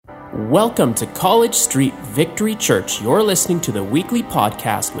Welcome to College Street Victory Church. You're listening to the weekly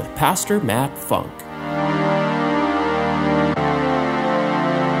podcast with Pastor Matt Funk.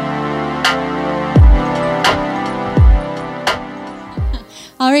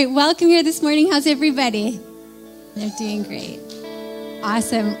 All right, welcome here this morning. How's everybody? They're doing great.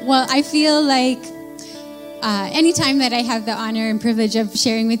 Awesome. Well, I feel like anytime that I have the honor and privilege of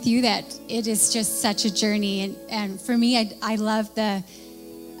sharing with you that it is just such a journey. And for me, I love the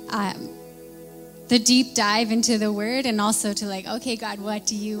deep dive into the Word, and also to like, okay, God, what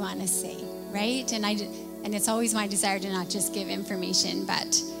do you want to say, right? And it's always my desire to not just give information,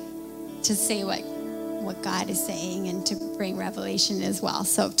 but to say what God is saying and to bring revelation as well.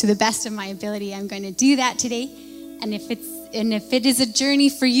 So to the best of my ability, I'm going to do that today. And if it is a journey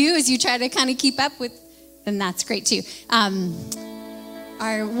for you as you try to kind of keep up with, then that's great too.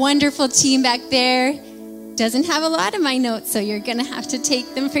 Our wonderful team back there doesn't have a lot of my notes, so you're going to have to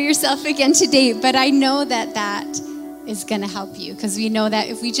take them for yourself again today. But I know that is going to help you, because we know that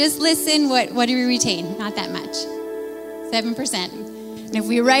if we just listen, what do we retain? Not that much. 7%. And if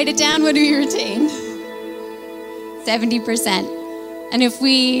we write it down, what do we retain? 70%. And if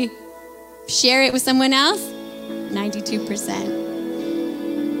we share it with someone else,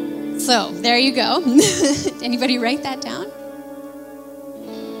 92%. So there you go. Anybody write that down?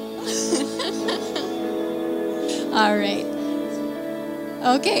 All right.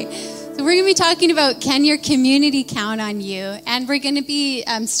 Okay. So we're going to be talking about, can your community count on you? And we're going to be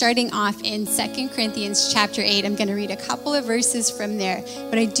starting off in 2 Corinthians chapter 8. I'm going to read a couple of verses from there,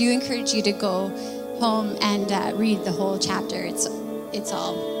 but I do encourage you to go home and read the whole chapter. It's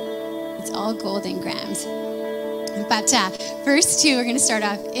all golden grams. But verse 2, we're going to start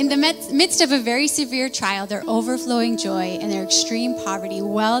off. In the midst of a very severe trial, their overflowing joy and their extreme poverty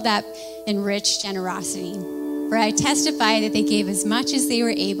welled up in rich generosity. For I testify that they gave as much as they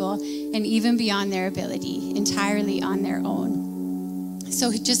were able, and even beyond their ability, entirely on their own.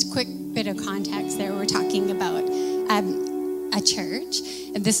 So just a quick bit of context there. We're talking about a church,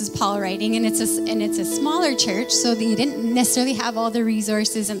 and this is Paul writing, and it's a smaller church, so they didn't necessarily have all the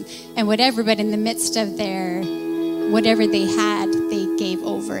resources and whatever, but in the midst of their whatever they had, they gave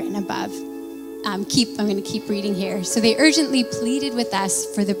over and above. I'm going to keep reading here. So they urgently pleaded with us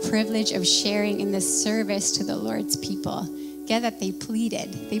for the privilege of sharing in this service to the Lord's people. Get that? They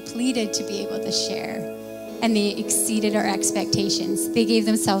pleaded to be able to share, and they exceeded our expectations. They gave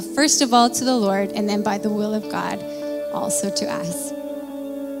themselves first of all to the Lord, and then by the will of God also to us.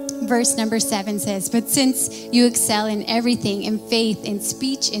 Verse number 7 says, but since you excel in everything, in faith, in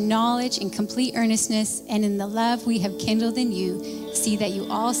speech, in knowledge, in complete earnestness, and in the love we have kindled in you, see that you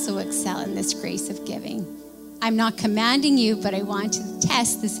also excel in this grace of giving. I'm not commanding you, but I want to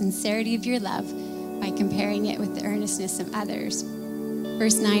test the sincerity of your love by comparing it with the earnestness of others.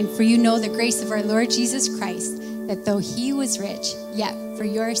 Verse 9, for you know the grace of our Lord Jesus Christ, that though he was rich, yet for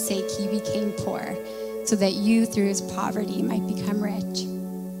your sake he became poor, so that you through his poverty might become rich.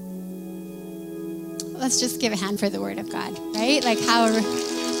 Let's just give a hand for the word of God, right? Like how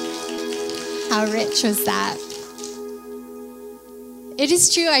rich was that? It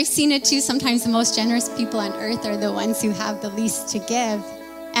is true, I've seen it too. Sometimes the most generous people on earth are the ones who have the least to give.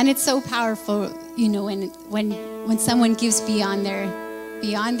 And it's so powerful, you know, when someone gives beyond their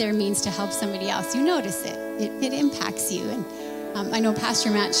means to help somebody else, you notice it. It impacts you. And I know Pastor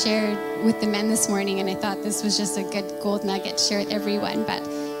Matt shared with the men this morning, and I thought this was just a good gold nugget to share with everyone. But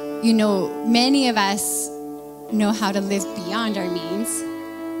you know, many of us know how to live beyond our means,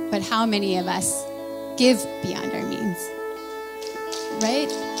 but how many of us give beyond our means, right?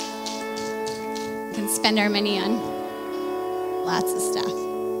 We can spend our money on lots of stuff.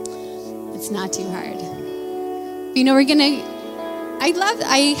 It's not too hard. You know, I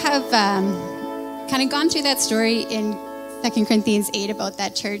have kind of gone through that story in 2 Corinthians 8 about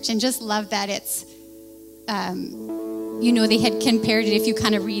that church, and just love that it's, you know, they had compared it, if you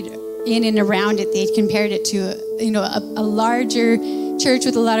kind of read in and around it, they had compared it to, a larger church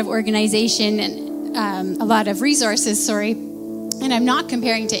with a lot of organization and a lot of resources, And I'm not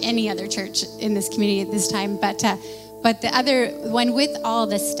comparing to any other church in this community at this time, but the other one with all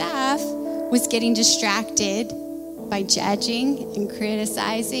the staff was getting distracted by judging and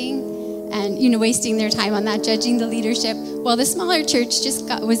criticizing and, wasting their time on that, judging the leadership. Well, the smaller church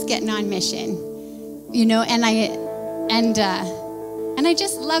was getting on mission, and I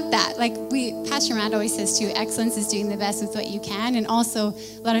just love that. Like Pastor Matt always says too, excellence is doing the best with what you can. And also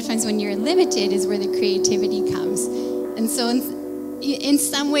a lot of times when you're limited is where the creativity comes. And so in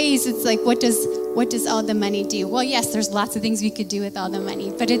some ways it's like, what does all the money do? Well, yes, there's lots of things we could do with all the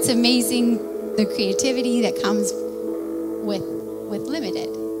money, but it's amazing the creativity that comes with limited.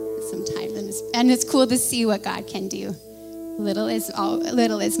 sometimes. And it's cool to see what God can do. Little is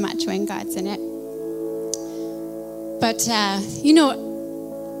much when God's in it. But,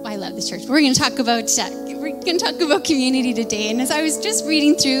 I love this church. We're going to talk about community today. And as I was just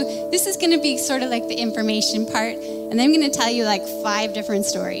reading through, this is going to be sort of like the information part. And then I'm going to tell you like 5 different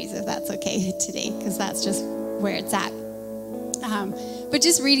stories, if that's okay today, because that's just where it's at. But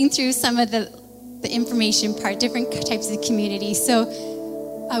just reading through some of the information part, different types of community. So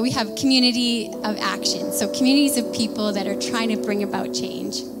we have community of action. So communities of people that are trying to bring about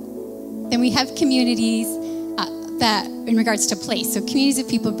change. Then we have communities that in regards to place. So communities of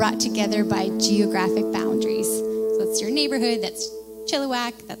people brought together by geographic boundaries. So that's your neighborhood, that's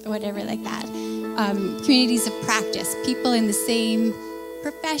Chilliwack, that's whatever like that. Communities of practice, people in the same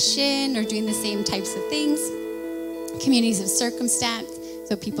profession or doing the same types of things. Communities of circumstance,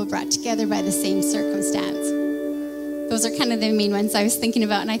 so people brought together by the same circumstance. Those are kind of the main ones I was thinking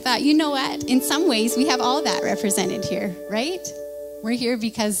about. And I thought, you know what? In some ways, we have all that represented here, right? We're here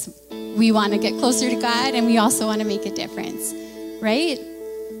because we want to get closer to God, and we also want to make a difference, right?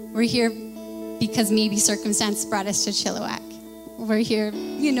 We're here because maybe circumstance brought us to Chilliwack. We're here,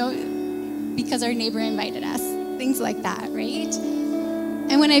 because our neighbor invited us, things like that, right?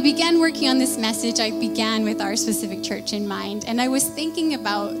 And when I began working on this message, I began with our specific church in mind, and I was thinking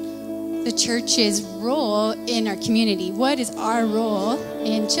about the church's role in our community. What is our role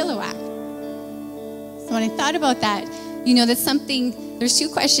in Chilliwack? So when I thought about that, that's something, there's 2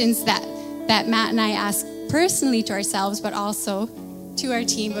 questions that Matt and I ask personally to ourselves, but also to our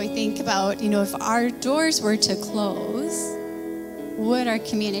team. But we think about, if our doors were to close, would our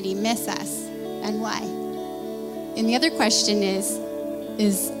community miss us, and why? And the other question is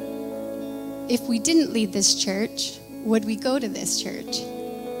if we didn't lead this church, would we go to this church?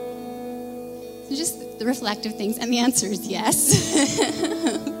 So just the reflective things, and the answer is yes.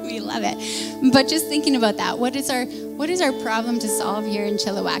 We love it. But just thinking about that, what is our problem to solve here in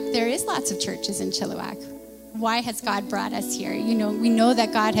Chilliwack? There is lots of churches in Chilliwack. Why has God brought us here? We know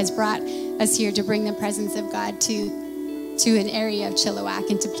that God has brought us here to bring the presence of God to an area of Chilliwack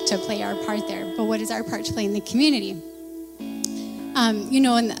and to play our part there. But what is our part to play in the community? And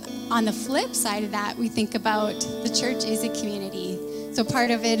on the flip side of that, we think about the church is a community. So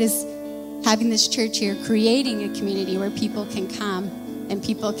part of it is having this church here, creating a community where people can come and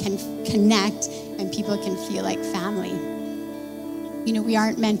people can connect and people can feel like family. We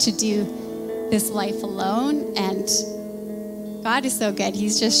aren't meant to do this life alone, and God is so good.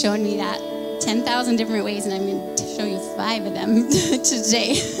 He's just shown me that 10,000 different ways, and I'm going to show you 5 of them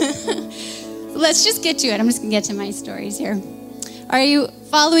today. So let's just get to it. I'm just going to get to my stories here. Are you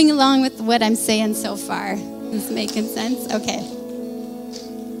following along with what I'm saying so far? Is this making sense? Okay.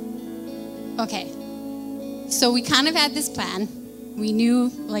 So we kind of had this plan. We knew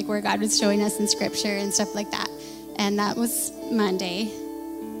where God was showing us in scripture and stuff like that. And that was Monday.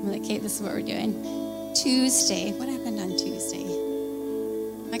 We're like, okay, this is what we're doing. Tuesday. What happened on Tuesday?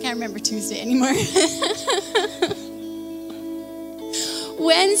 I can't remember Tuesday anymore.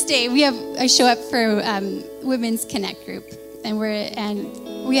 Wednesday, I show up for Women's Connect group. And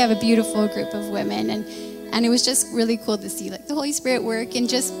we have a beautiful group of women. And it was just really cool to see the Holy Spirit work, and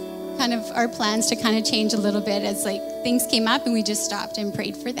just kind of our plans to kind of change a little bit as things came up, and we just stopped and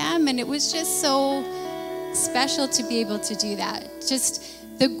prayed for them. And it was just so special to be able to do that. Just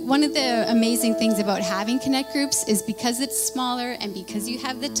one of the amazing things about having Connect groups is because it's smaller and because you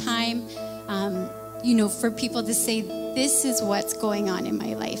have the time, for people to say, this is what's going on in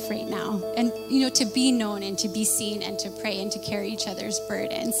my life right now. And, to be known and to be seen and to pray and to carry each other's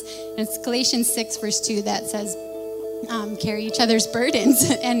burdens. And it's Galatians 6 verse 2 that says, carry each other's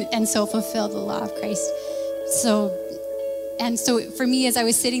burdens and so fulfill the law of Christ. So for me, as I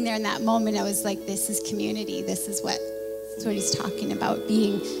was sitting there in that moment, I was like, this is community. This is what he's talking about,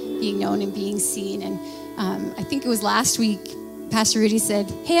 being known and being seen. And I think it was last week, Pastor Rudy said,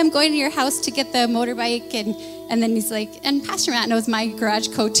 hey, I'm going to your house to get the motorbike. And then he's like, and Pastor Matt knows my garage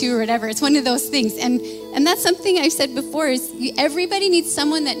code too, or whatever. It's one of those things. And that's something I've said before is everybody needs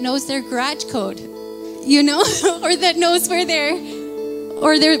someone that knows their garage code, or that knows where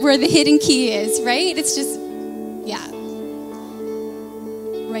where the hidden key is, right? It's just, yeah.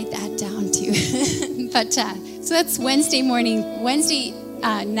 Write that down too. But so that's Wednesday morning. Wednesday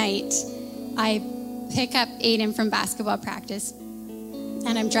night, I pick up Aiden from basketball practice.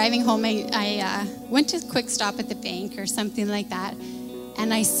 And I'm driving home. I went to a quick stop at the bank or something like that.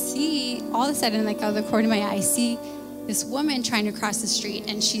 And I see, all of a sudden, out of the corner of my eye, I see this woman trying to cross the street.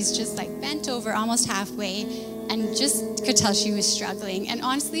 And she's just bent over almost halfway. And just could tell she was struggling. And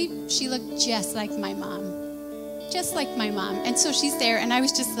honestly, she looked just like my mom. just like my mom. And so she's there, and I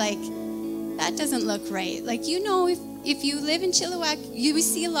was just like, that doesn't look right. Like, you know, if you live in Chilliwack, you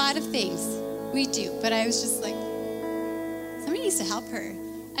see a lot of things. We do. But I was just like, somebody needs to help her.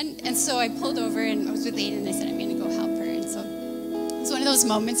 And so I pulled over, and I was with Aiden, and I said, I'm going to go help her. And so it's one of those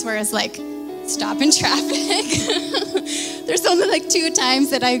moments where I was like, stop in traffic. There's only like 2 times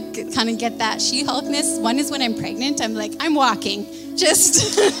that I kind of get that She-Hulkness. One is when I'm pregnant. I'm like, I'm walking.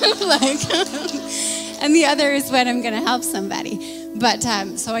 Just like, and the other is when I'm going to help somebody. But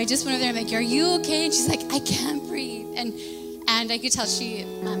so I just went over there. I'm like, are you okay? And she's like, I can't breathe. And I could tell she had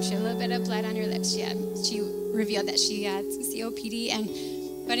a little bit of blood on her lips. She revealed that she had some COPD.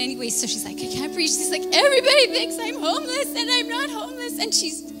 But anyway, so she's like, I can't breathe. She's like, everybody thinks I'm homeless, and I'm not homeless. And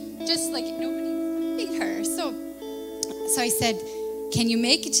she's just like, nobody was her. So I said, can you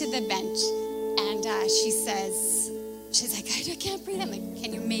make it to the bench? And she's like, I can't breathe. I'm like,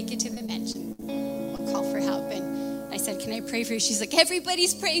 can you make it to the bench? And we'll call for help. And I said, can I pray for you? She's like,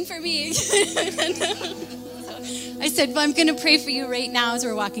 everybody's praying for me. I said, well, I'm going to pray for you right now as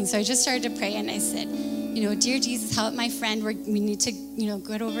we're walking. So I just started to pray, and I said, dear Jesus, help my friend. We need to,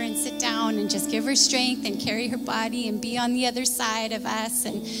 go over and sit down and just give her strength and carry her body and be on the other side of us.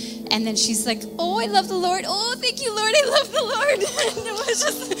 And then she's like, oh, I love the Lord. Oh, thank you, Lord. I love the Lord.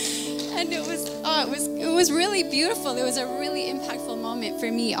 And it was really beautiful. It was a really impactful moment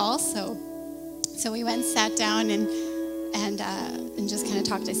for me also. So we went and sat down and just kind of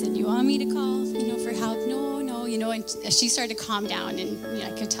talked. I said, you want me to call, for help? No, and she started to calm down, and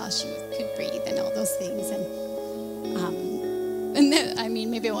I could tell she could breathe and all those things. And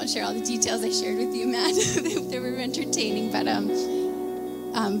maybe I won't share all the details I shared with you, Matt. They were entertaining, but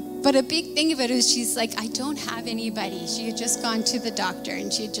a big thing of it is she's like, I don't have anybody. She had just gone to the doctor,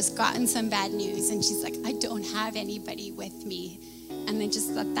 and she had just gotten some bad news, and she's like, I don't have anybody with me. And I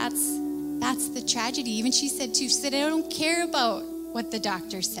just thought that's the tragedy. Even she said too, she said, I don't care about what the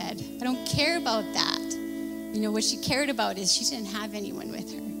doctor said. I don't care about that. What she cared about is she didn't have anyone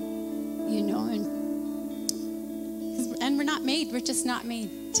with her, and we're just not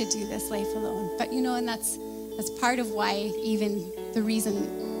made to do this life alone. But, and that's part of why, even the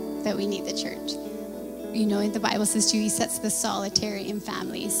reason that we need the church. The Bible says too, he sets the solitary in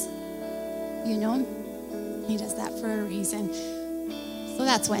families. He does that for a reason. So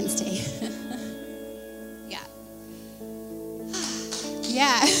that's Wednesday. Yeah.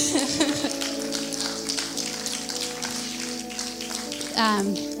 Yeah.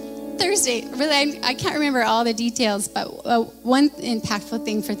 Thursday, really, I can't remember all the details, but one impactful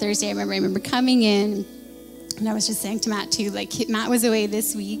thing for Thursday, I remember coming in, and I was just saying to Matt too, like Matt was away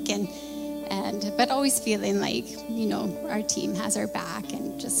this week, but always feeling like, our team has our back,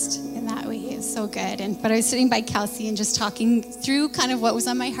 and just in that way, it was so good. But I was sitting by Kelsey and just talking through kind of what was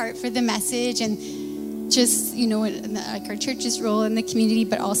on my heart for the message, and just, like our church's role in the community,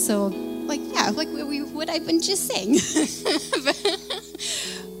 but also like what I've been just saying.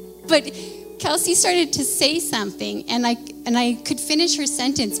 But Kelsey started to say something, and I could finish her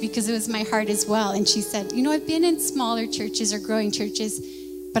sentence because it was my heart as well. And she said, I've been in smaller churches or growing churches,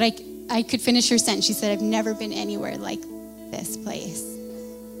 but I could finish her sentence. She said, I've never been anywhere like this place.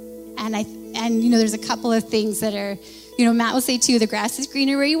 And there's a couple of things that are, Matt will say too, the grass is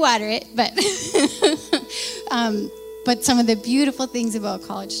greener where you water it, but some of the beautiful things about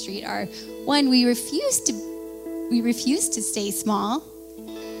College Street are, one, we refuse to stay small,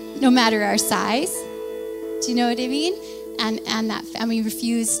 no matter our size. Do you know what I mean? And we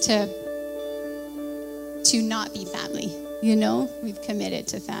refuse to not be family. We've committed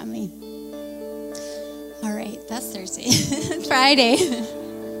to family. All right, that's Thursday.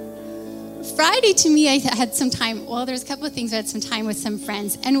 Friday to me, I had some time. Well, there's a couple of things. I had some time with some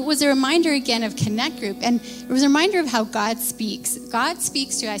friends, and it was a reminder again of Connect Group, and it was a reminder of how God speaks. God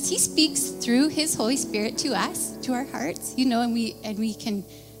speaks to us. He speaks through His Holy Spirit to us, to our hearts, and we can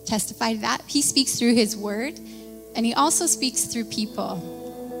testify to that. He speaks through His Word, and He also speaks through people.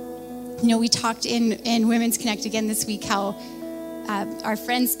 We talked in Women's Connect again this week how our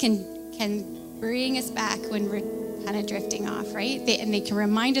friends can bring us back when we're kind of drifting off, right? They can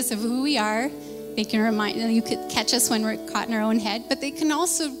remind us of who we are. They can you could catch us when we're caught in our own head, but they can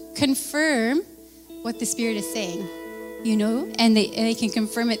also confirm what the Spirit is saying, and they can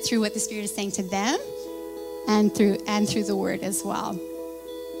confirm it through what the Spirit is saying to them and through the Word as well.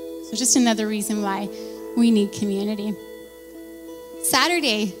 So just another reason why we need community.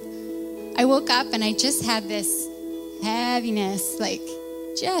 Saturday, I woke up and I just had this heaviness,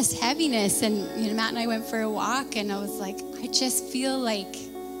 just heaviness. And Matt and I went for a walk, and I was like, I just feel like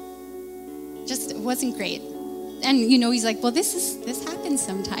it wasn't great. And, he's like, well, this happens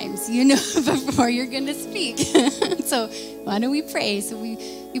sometimes, before you're going to speak. So why don't we pray?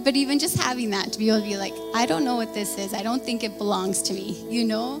 But even just having that, to be able to be like, I don't know what this is. I don't think it belongs to me,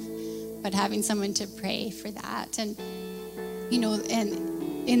 but having someone to pray for that. And,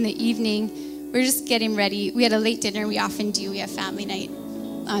 and in the evening, we're just getting ready. We had a late dinner. We often do. We have family night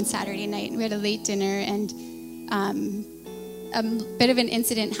on Saturday night. We had a late dinner, and a bit of an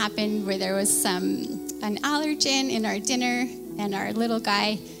incident happened where there was an allergen in our dinner, and our little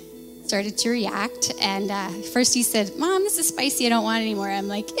guy started to react. And first he said, Mom, this is spicy. I don't want it anymore. I'm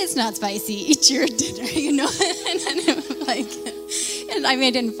like, it's not spicy. Eat your dinner, And I'm like, and I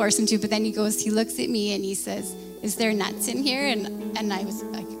didn't force him to, but then he looks at me and he says, is there nuts in here? And I was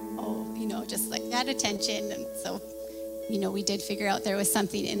like, oh, just like that attention. And so, we did figure out there was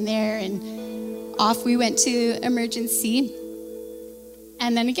something in there, and off we went to emergency.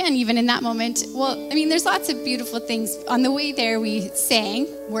 And then again, even in that moment, there's lots of beautiful things. On the way there, we sang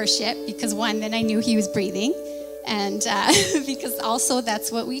worship because then I knew he was breathing. And because also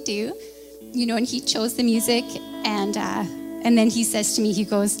that's what we do, and he chose the music. And then he says to me, he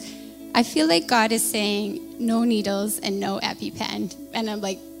goes, I feel like God is saying no needles and no EpiPen. And I'm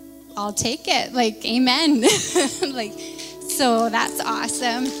like, I'll take it. Like, amen. So that's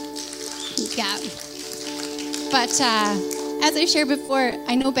awesome. Yeah. But as I shared before,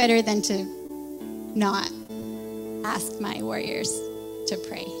 I know better than to not ask my warriors to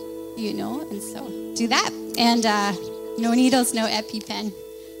pray, and so do that. And no needles, no EpiPen.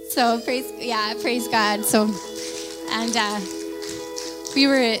 So praise God. So, and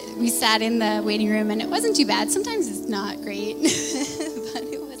we sat in the waiting room, and it wasn't too bad. Sometimes it's not great, but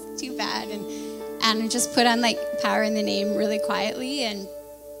it wasn't too bad. And I just put on like Power in the Name really quietly, and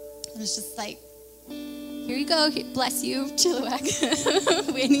it was just like, here you go, bless you,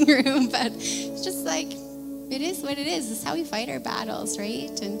 Chilliwack waiting room. But it's just like, it is what it is. This is how we fight our battles, right?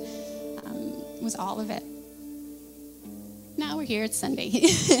 And it was all of it. Now we're here, it's Sunday.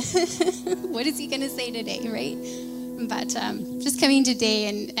 What is he going to say today, right? But just coming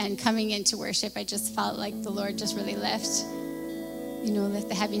today and coming into worship, I just felt like the Lord just really lift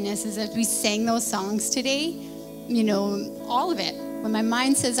the heaviness. As we sang those songs today, all of it. When my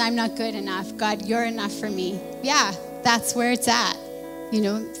mind says I'm not good enough, God, you're enough for me. Yeah, that's where it's at.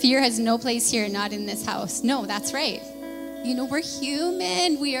 Fear has no place here, not in this house. No, that's right. We're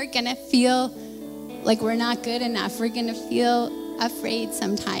human. We are going to feel like we're not good enough. We're going to feel afraid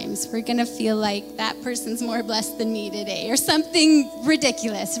sometimes. We're going to feel like that person's more blessed than me today or something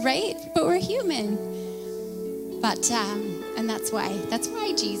ridiculous, right? But we're human. But, and that's why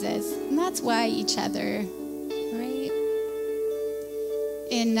Jesus, and that's why each other, right?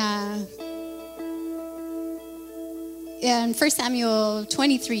 In 1 Samuel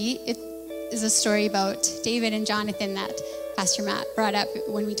 23, it is a story about David and Jonathan that Pastor Matt brought up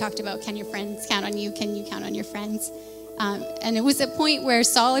when we talked about, can your friends count on you? Can you count on your friends? And it was a point where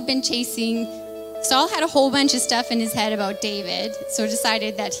Saul had a whole bunch of stuff in his head about David, so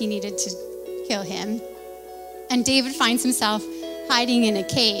decided that he needed to kill him. And David finds himself hiding in a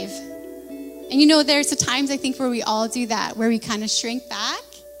cave. And there's times I think where we all do that, where we kind of shrink back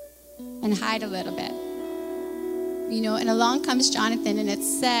and hide a little bit. And along comes Jonathan, and it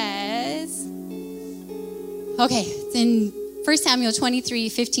says, okay, it's in 1 Samuel 23,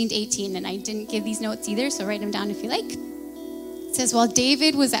 15 to 18, and I didn't give these notes either, so write them down if you like. It says, while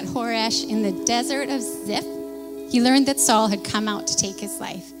David was at Horesh in the desert of Ziph, he learned that Saul had come out to take his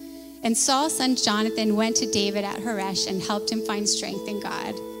life. And Saul's son Jonathan went to David at Horesh and helped him find strength in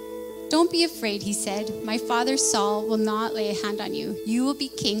God. Don't be afraid, he said. My father Saul will not lay a hand on you. You will be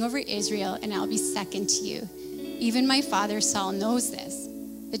king over Israel, and I'll be second to you. Even my father Saul knows this.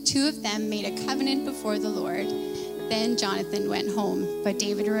 The two of them made a covenant before the Lord. Then Jonathan went home, but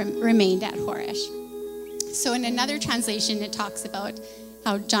David remained at Horesh. So in another translation, it talks about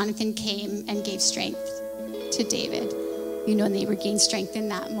how Jonathan came and gave strength to David. And they regained strength in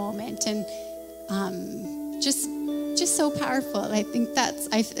that moment. And just so powerful. I think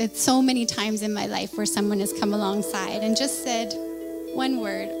it's so many times in my life where someone has come alongside and just said one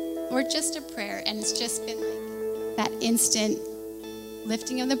word or just a prayer, and it's just been like that instant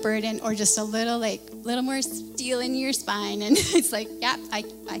lifting of the burden, or just a little more steel in your spine, and it's like, yeah, I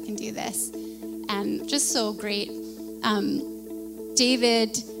can do this. And just so great.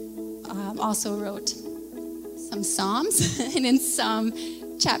 David also wrote some Psalms, and in Psalm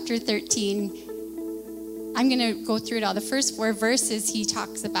chapter 13, I'm going to go through it all. The first 4 verses he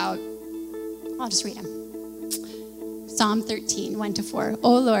talks about, I'll just read them. Psalm 13, 1-4.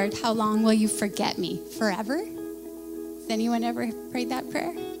 Oh Lord, how long will you forget me? Forever? Has anyone ever prayed that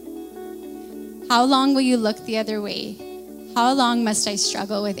prayer? How long will you look the other way? How long must I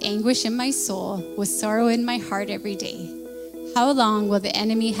struggle with anguish in my soul, with sorrow in my heart every day? How long will the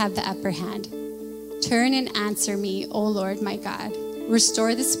enemy have the upper hand? Turn and answer me, O Lord my God.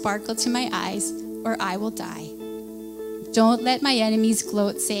 Restore the sparkle to my eyes, or I will die. Don't let my enemies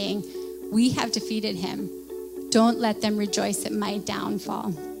gloat, saying, we have defeated him. Don't let them rejoice at my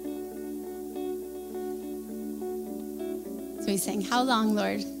downfall. So he's saying, how long,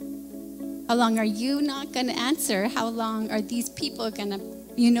 Lord? How long are you not going to answer? How long are these people going to,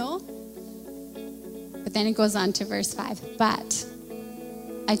 But then it goes on to verse 5. But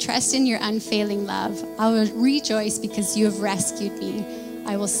I trust in your unfailing love. I will rejoice because you have rescued me.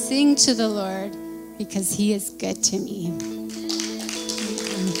 I will sing to the Lord because he is good to me.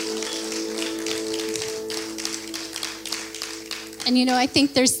 And I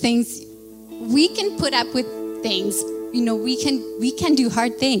think there's things we can put up with things. We can do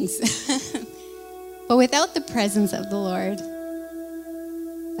hard things. But without the presence of the Lord,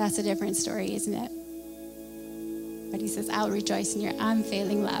 that's a different story, isn't it? But he says, I'll rejoice in your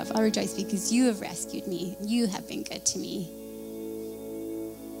unfailing love. I'll rejoice because you have rescued me. You have been good to me.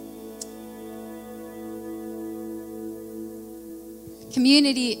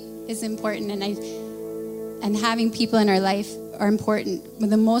 Community is important, and having people in our life are important. But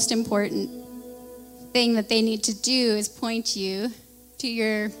the most important thing that they need to do is point you to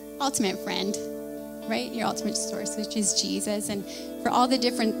your ultimate friend, right? Your ultimate source, which is Jesus. And for all the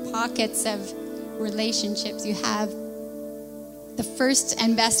different pockets of relationships you have, the first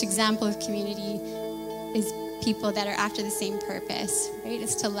and best example of community is people that are after the same purpose, right?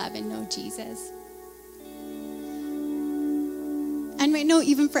 Is to love and know Jesus. And right now,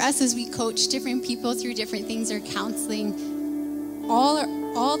 even for us as we coach different people through different things or counseling,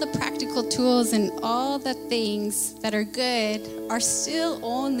 all the practical tools and all the things that are good are still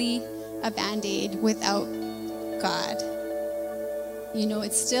only a Band-Aid without God.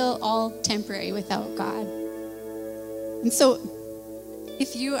 It's still all temporary without God. And so,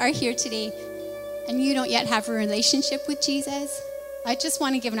 if you are here today and you don't yet have a relationship with Jesus, I just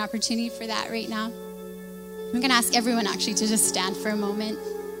want to give an opportunity for that right now. I'm going to ask everyone actually to just stand for a moment.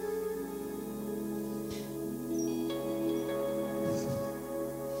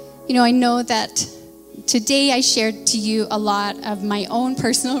 I know that today I shared to you a lot of my own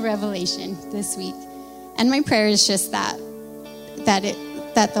personal revelation this week. And my prayer is just that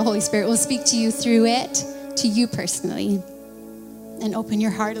the Holy Spirit will speak to you through it, to you personally, and open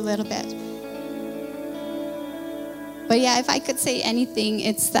your heart a little bit. But yeah, if I could say anything,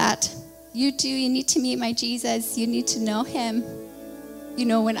 it's that you need to meet my Jesus. You need to know him.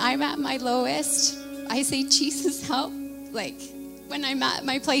 When I'm at my lowest, I say, Jesus, help. When I'm at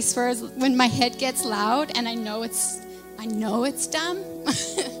my place when my head gets loud and I know it's dumb.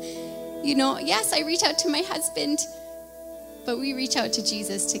 Yes, I reach out to my husband, but we reach out to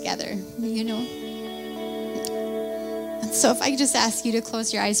Jesus together, And so if I could just ask you to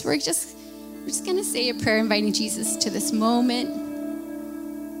close your eyes, we're just going to say a prayer inviting Jesus to this moment.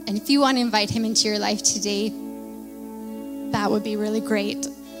 And if you want to invite him into your life today, that would be really great.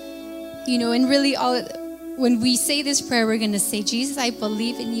 And really when we say this prayer, we're going to say, Jesus, I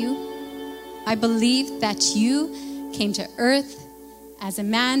believe in you. I believe that you came to earth as a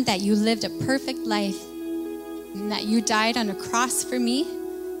man, that you lived a perfect life, and that you died on a cross for me,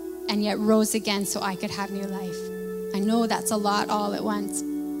 and yet rose again so I could have new life. I know that's a lot all at once.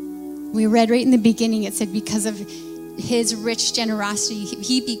 We read right in the beginning, it said, because of his rich generosity,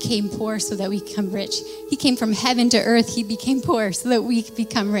 he became poor so that we become rich. He came from heaven to earth. He became poor so that we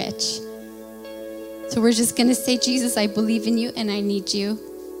become rich. So we're just going to say, Jesus, I believe in you and I need you.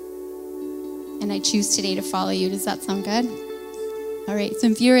 And I choose today to follow you. Does that sound good? All right. So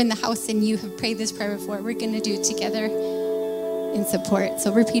if you're in the house and you have prayed this prayer before, we're going to do it together in support.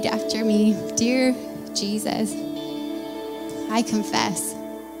 So repeat after me. Dear Jesus, I confess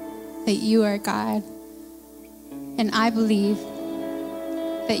that you are God. And I believe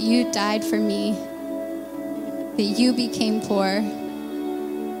that you died for me, that you became poor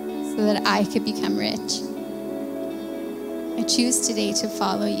so that I could become rich. I choose today to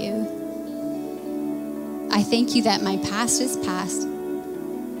follow you. I thank you that my past is past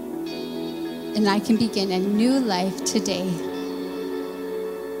and I can begin a new life today,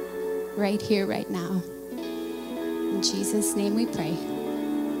 right here, right now. In Jesus' name we pray.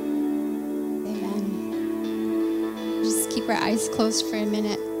 Just keep our eyes closed for a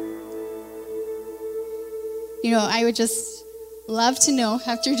minute. I would just love to know,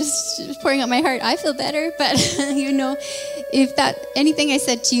 after just pouring out my heart, I feel better, but if anything I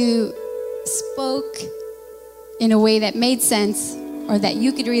said to you spoke in a way that made sense, or that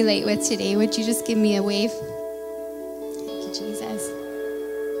you could relate with today, would you just give me a wave? Thank you, Jesus.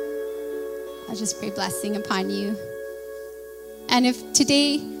 I'll just pray blessing upon you. And if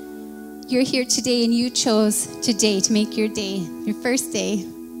today, you're here today and you chose today to make your day, your first day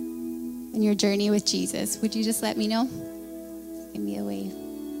in your journey with Jesus, would you just let me know? Give me a wave.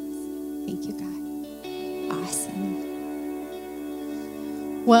 Thank you, God. Awesome.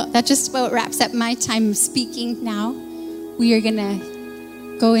 Well, that just about wraps up my time of speaking now. We are going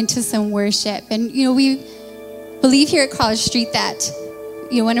to go into some worship. And, we believe here at College Street that,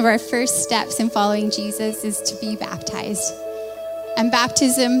 one of our first steps in following Jesus is to be baptized. And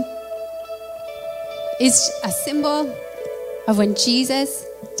baptism is a symbol of when Jesus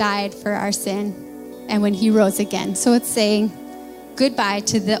died for our sin and when he rose again. So it's saying goodbye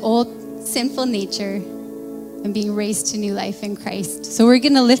to the old sinful nature and being raised to new life in Christ. So we're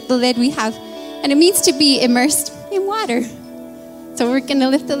going to lift the lid. And it means to be immersed in water. So we're going to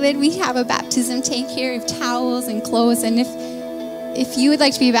lift the lid. We have a baptism tank here of towels and clothes. And if you would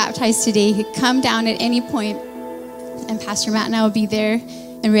like to be baptized today, you could come down at any point, and Pastor Matt and I will be there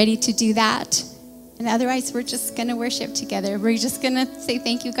and ready to do that. And otherwise, we're just going to worship together. We're just going to say,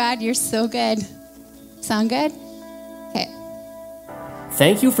 thank you, God. You're so good. Sound good? Okay.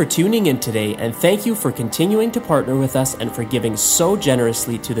 Thank you for tuning in today, and thank you for continuing to partner with us and for giving so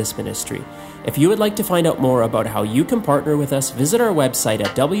generously to this ministry. If you would like to find out more about how you can partner with us, visit our website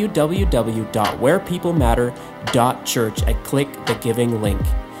at www.wherepeoplematter.church and click the giving link.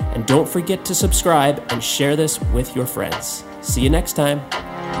 And don't forget to subscribe and share this with your friends. See you next time.